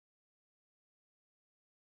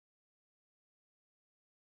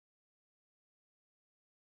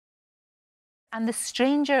And the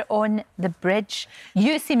stranger on the bridge,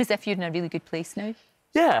 you seem as if you're in a really good place now.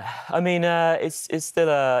 Yeah, I mean, it's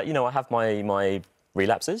still, you know, I have my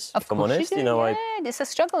relapses, Of if I'm course honest. you do, it's a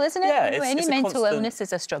struggle, isn't it? Yeah, you know, any it's mental constant... illness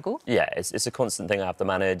is a struggle. Yeah, it's a constant thing I have to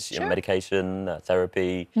manage. Sure. You know, medication,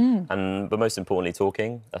 therapy, but most importantly,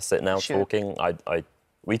 talking. That's it now, talking.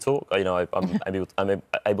 We talk. You know, I'm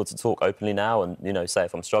able to talk openly now, and you know, say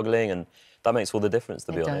if I'm struggling, and that makes all the difference,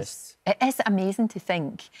 to be honest. It is amazing to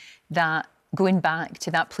think that going back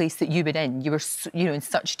to that place that you were in, you were, you know, in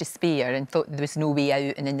such despair and thought there was no way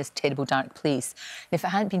out and in this terrible dark place. And if it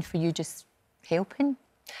hadn't been for you just helping,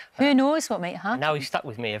 who knows what might happen? Now he's stuck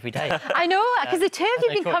with me every day. I know, because the two of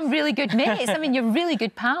you become really good mates. I mean, you're really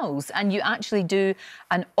good pals, and you actually do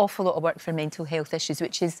an awful lot of work for mental health issues,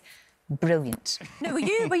 which is brilliant. No,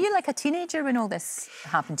 were you like a teenager when all this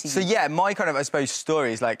happened to you? So, yeah, my kind of, I suppose,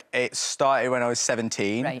 story is like it started when I was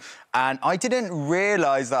 17. Right. And I didn't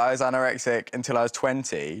realise that I was anorexic until I was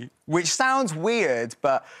 20, which sounds weird,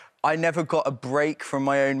 but I never got a break from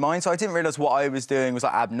my own mind. So I didn't realise what I was doing was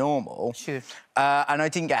like abnormal. Sure. And I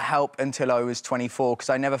didn't get help until I was 24 because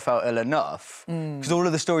I never felt ill enough. Because all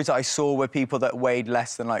of the stories that I saw were people that weighed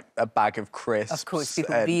less than like a bag of crisps. Of course,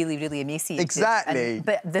 people really, really emaciated. Exactly.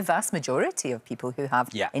 But the vast majority of people who have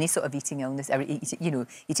any sort of eating illness, or you know,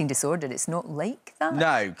 eating disorder, it's not like that.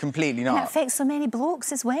 No, completely not. And it affects so many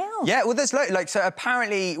blokes as well. Yeah, well, there's like so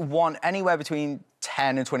apparently anywhere between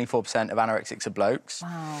 10 and 24% of anorexics are blokes.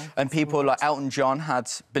 Wow. And people like Elton John had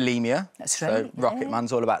bulimia. That's right. So Rocket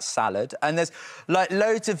Man's all about salad. And there's like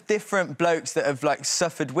loads of different blokes that have like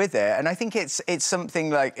suffered with it. And I think it's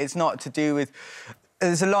something like, it's not to do with...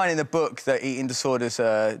 There's a line in the book that eating disorders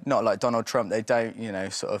are not like Donald Trump. They don't, you know,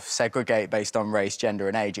 sort of segregate based on race, gender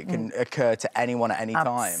and age. It can occur to anyone at any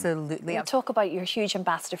time. Absolutely. You talk about your huge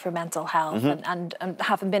ambassador for mental health and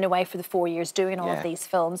having been away for the 4 years doing all of these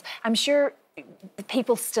films. I'm sure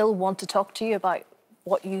people still want to talk to you about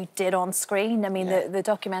what you did on screen. I mean, the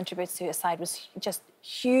documentary about suicide was just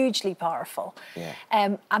hugely powerful. Yeah.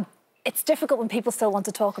 It's difficult when people still want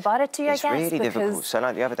to talk about it to you, I guess. It's really difficult. So,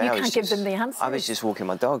 like, the other day, you can't give them the answers. I was just walking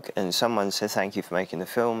my dog and someone said thank you for making the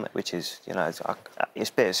film, which is, you know, it's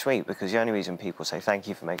bittersweet because the only reason people say thank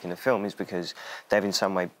you for making the film is because they've in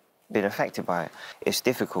some way been affected by it. It's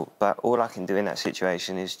difficult, but all I can do in that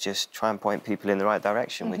situation is just try and point people in the right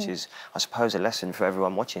direction, which is, I suppose, a lesson for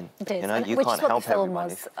everyone watching. It is. You know, you which can't is what help the film everyone.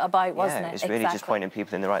 Was about, wasn't it? It's really just pointing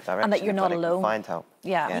people in the right direction. And that you're not alone. Find help.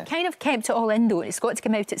 Yeah. You kind of kept it all in, though. It's got to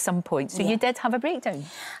come out at some point. So you did have a breakdown.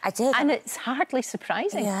 I did. And it's hardly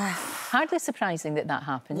surprising. Yeah. Hardly surprising that that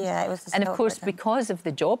happened. Yeah, it was. And, of course, because of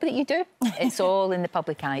the job that you do, it's all in the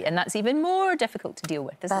public eye. And that's even more difficult to deal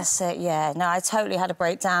with, isn't it? That's it, yeah. No, I totally had a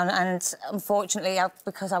breakdown. And unfortunately,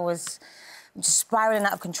 because I was just spiralling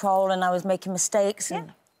out of control and I was making mistakes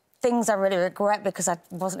and things I really regret because I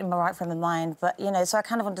wasn't in my right frame of mind. But, you know, so I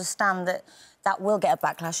kind of understand that that will get a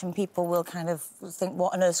backlash and people will kind of think,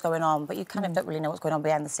 what on earth's going on? But you kind of don't really know what's going on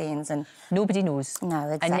behind the scenes. And nobody knows.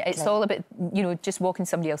 No, exactly. And it's all about, you know, just walking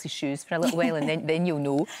somebody else's shoes for a little while and then you'll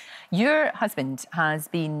know. Your husband has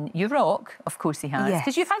been your rock, of course he has.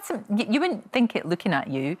 Because you've had some... You wouldn't think it looking at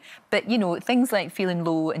you, but, you know, things like feeling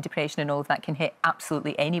low and depression and all of that can hit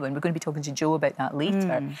absolutely anyone. We're going to be talking to Joe about that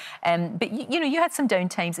later. But, you know, you had some down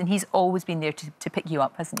times and he's always been there to pick you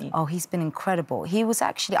up, hasn't he? Oh, he's been incredible. He was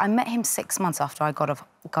actually... I met him 6 months after I got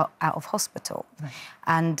out of hospital. Right.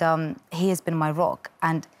 And he has been my rock.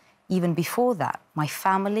 And even before that, my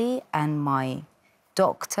family and my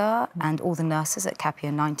doctor and all the nurses at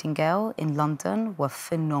Capio Nightingale in London were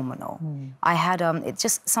phenomenal. I had it's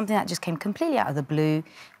just something that just came completely out of the blue,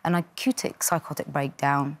 an acute psychotic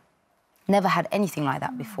breakdown. Never had anything like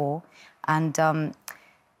that before. And,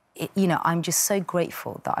 you know, I'm just so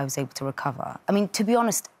grateful that I was able to recover. I mean, to be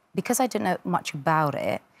honest, because I didn't know much about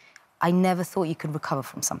it, I never thought you could recover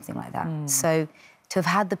from something like that. So to have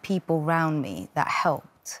had the people around me that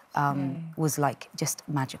helped was, like, just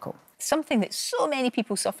magical. Something that so many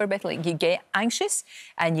people suffer with, like you get anxious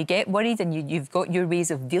and you get worried and you've got your ways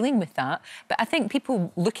of dealing with that. But I think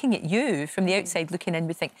people looking at you from the outside looking in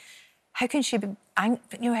would think, how can she be,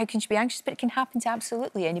 how can she be anxious? But it can happen to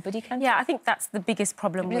absolutely anybody, can't it? Yeah, I think that's the biggest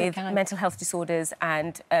problem with mental health disorders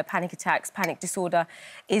and panic attacks, panic disorder,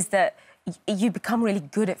 is that you become really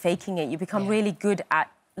good at faking it. You become really good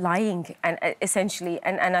at lying, and essentially,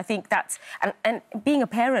 and I think that's... And being a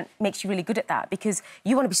parent makes you really good at that because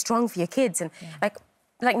you want to be strong for your kids. And, like,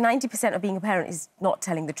 like 90% of being a parent is not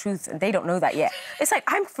telling the truth, and they don't know that yet. It's like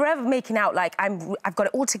I'm forever making out like I've got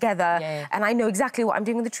it all together and I know exactly what I'm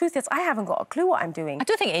doing. And the truth is I haven't got a clue what I'm doing. I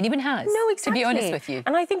don't think anyone has. No, exactly. To be honest with you.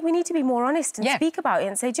 And I think we need to be more honest and speak about it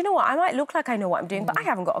and say, do you know what? I might look like I know what I'm doing, but I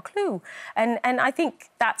haven't got a clue. And I think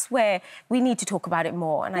that's where we need to talk about it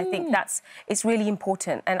more. And I think it's really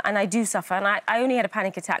important. And I do suffer. And I only had a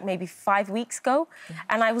panic attack maybe 5 weeks ago,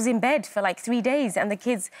 and I was in bed for like 3 days. And the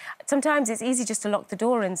kids, sometimes it's easy just to lock the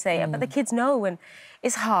door and say, but the kids know, and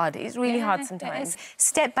it's hard. It's really hard sometimes.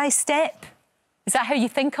 Step by step. Is that how you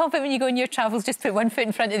think of it when you go on your travels? Just put one foot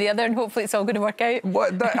in front of the other and hopefully it's all going to work out?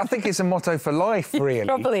 Well, I think it's a motto for life, really. It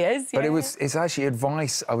probably is, But it's actually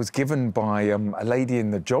advice I was given by a lady in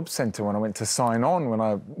the job centre when I went to sign on when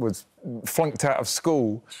I was flunked out of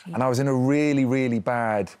school. And I was in a really, really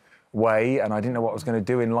bad way and I didn't know what I was going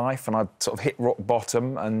to do in life, and I sort of hit rock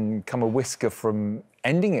bottom and come a whisker from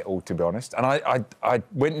ending it all, to be honest. And I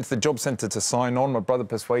went into the job centre to sign on. My brother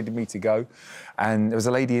persuaded me to go. And there was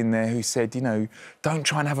a lady in there who said, you know, don't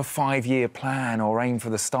try and have a 5-year plan or aim for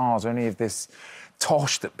the stars or any of this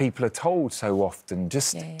tosh that people are told so often.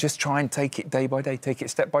 Just try and take it day by day, take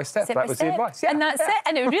it step by step. That was the advice. And that's it.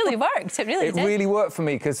 And it really worked. It really did. It really worked for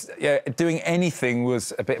me because doing anything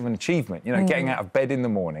was a bit of an achievement. You know, getting out of bed in the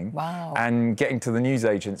morning and getting to the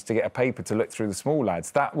newsagents to get a paper to look through the small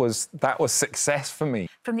lads. That was success for me.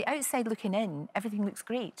 From the outside looking in, everything looks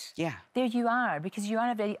great. Yeah. There you are, because you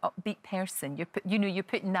are a very upbeat person. You're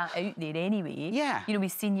putting that out there anyway. Yeah. You know,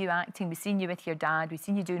 we've seen you acting, we've seen you with your dad, we've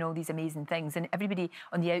seen you doing all these amazing things, and everybody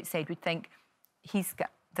on the outside would think he's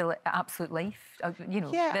got the absolute life, you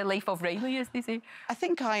know, the life of Riley, as they say. I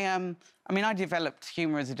think I mean, I developed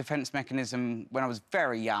humour as a defence mechanism when I was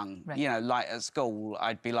very young. Right. You know, like at school,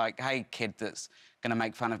 I'd be like, hey, kid that's going to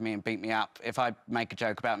make fun of me and beat me up. If I make a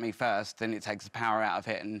joke about me first, then it takes the power out of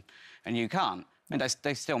it and you can't. I mean,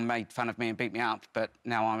 they still made fun of me and beat me up, but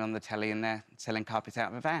now I'm on the telly and they're selling carpets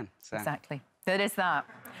out of a van. So. Exactly. There is that.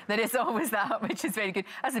 There is always that, which is very good.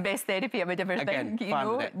 That's the best therapy I would ever think, you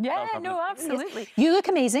know? Yeah, no, absolutely. You look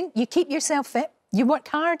amazing. You keep yourself fit. You work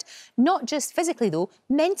hard, not just physically, though.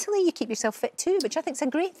 Mentally, you keep yourself fit, too, which I think is a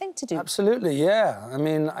great thing to do. Absolutely, yeah. I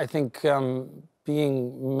mean, I think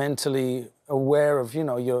being mentally aware of, you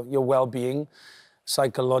know, your well-being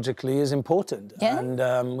psychologically is important. Yeah.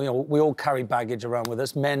 And we all carry baggage around with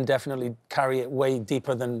us. Men definitely carry it way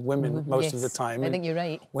deeper than women most of the time. I think you're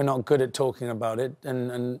right. We're not good at talking about it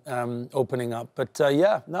and opening up. But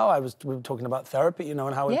yeah, no, we were talking about therapy, you know,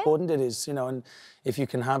 and how important it is, you know, and if you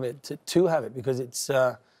can have it, to have it, because it's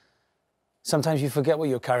sometimes you forget what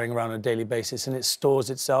you're carrying around on a daily basis, and it stores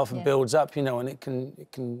itself and builds up, you know, and it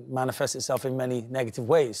can manifest itself in many negative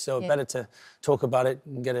ways. So better to talk about it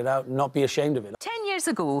and get it out and not be ashamed of it. 10 years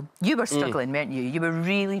ago, you were struggling, weren't you? You were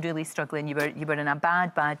really, really struggling. You were in a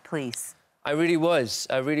bad, bad place. I really was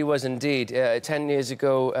indeed. 10 years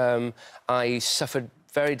ago, I suffered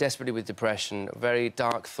very desperately with depression, very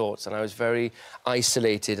dark thoughts, and I was very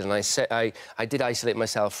isolated. And I did isolate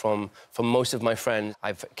myself from most of my friends.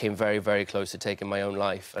 I came very, very close to taking my own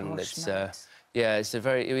life, and it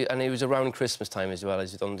was around Christmas time as well.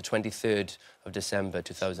 It was on the 23rd of December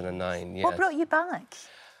 2009. Yeah. What brought you back?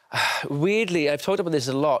 Weirdly, I've talked about this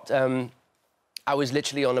a lot. I was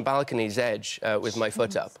literally on a balcony's edge with my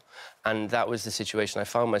foot up. And that was the situation I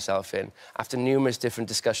found myself in. After numerous different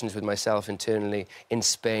discussions with myself internally in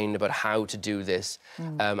Spain about how to do this,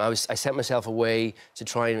 I sent myself away to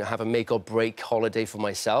try and have a make or break holiday for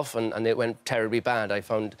myself, and it went terribly bad. I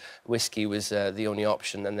found whiskey was the only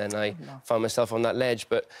option, and then I found myself on that ledge.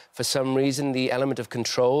 But for some reason, the element of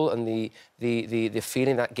control and the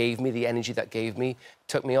feeling that gave me, the energy that gave me,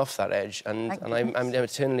 took me off that edge. And I'm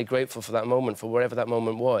eternally grateful for that moment, for whatever that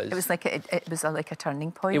moment was. It was like a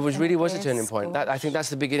turning point. It really was a turning point. I think that's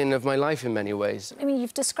the beginning of my life in many ways. I mean,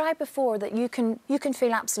 you've described before that you can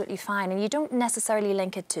feel absolutely fine, and you don't necessarily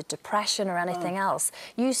link it to depression or anything else.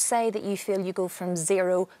 You say that you feel you go from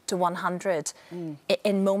 0 to 100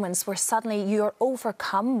 in moments where suddenly you're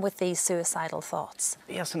overcome with these suicidal thoughts.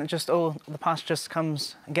 Yes, and the past just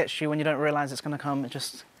comes and gets you when you don't realise it's going to come. It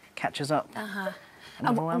just catches up.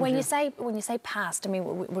 And when you say past, I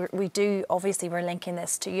mean, we do obviously we're linking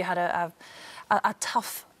this to you had a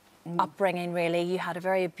tough upbringing, really. You had a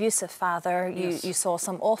very abusive father. You saw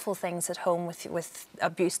some awful things at home with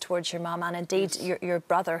abuse towards your mum, and indeed your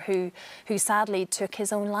brother, who sadly took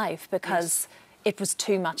his own life because it was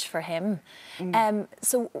too much for him.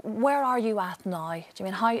 So where are you at now? Do you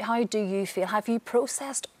mean how do you feel? Have you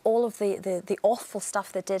processed all of the awful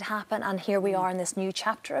stuff that did happen, and here we are in this new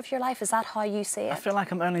chapter of your life? Is that how you see it? I feel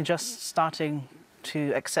like I'm only just starting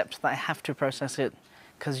to accept that I have to process it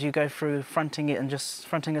because you go through fronting it and just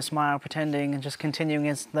fronting a smile, pretending and just continuing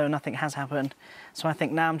as though nothing has happened. So I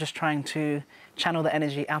think now I'm just trying to channel the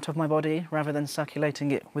energy out of my body rather than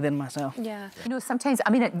circulating it within myself. Yeah. You know, sometimes,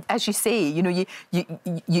 I mean, as you say, you know,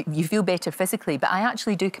 you feel better physically, but I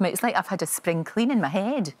actually do come out, it's like I've had a spring clean in my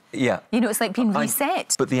head. Yeah. You know, it's like being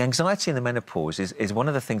reset. But the anxiety in the menopause is one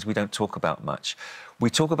of the things we don't talk about much.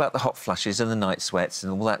 We talk about the hot flushes and the night sweats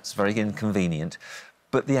and all that's very inconvenient.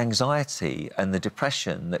 But the anxiety and the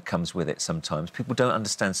depression that comes with it sometimes, people don't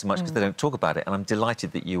understand so much because they don't talk about it, and I'm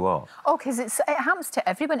delighted that you are. Oh, because it happens to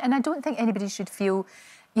everyone, and I don't think anybody should feel,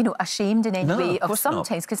 you know, ashamed in any way of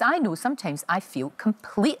sometimes, because I know sometimes I feel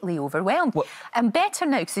completely overwhelmed. Well, I'm better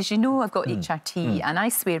now, because as you know, I've got HRT, and I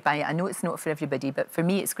swear by it. I know it's not for everybody, but for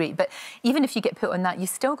me it's great. But even if you get put on that, you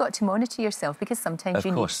still got to monitor yourself, because sometimes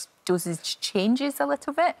you need dosage changes a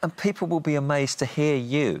little bit. And people will be amazed to hear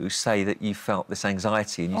you say that you felt this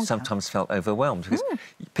anxiety and you sometimes felt overwhelmed, because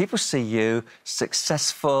people see you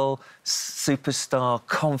successful, superstar,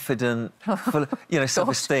 confident, full of, you know,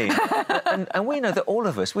 self-esteem. and we know that all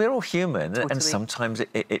of us, we're all human, and sometimes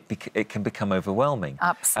it can become overwhelming.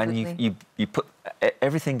 Absolutely. And you put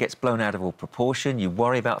everything gets blown out of all proportion. You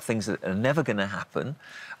worry about things that are never going to happen,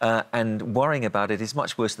 and worrying about it is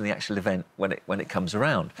much worse than the actual event when it comes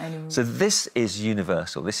around. So this is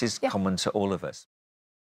universal. This is common to all of us.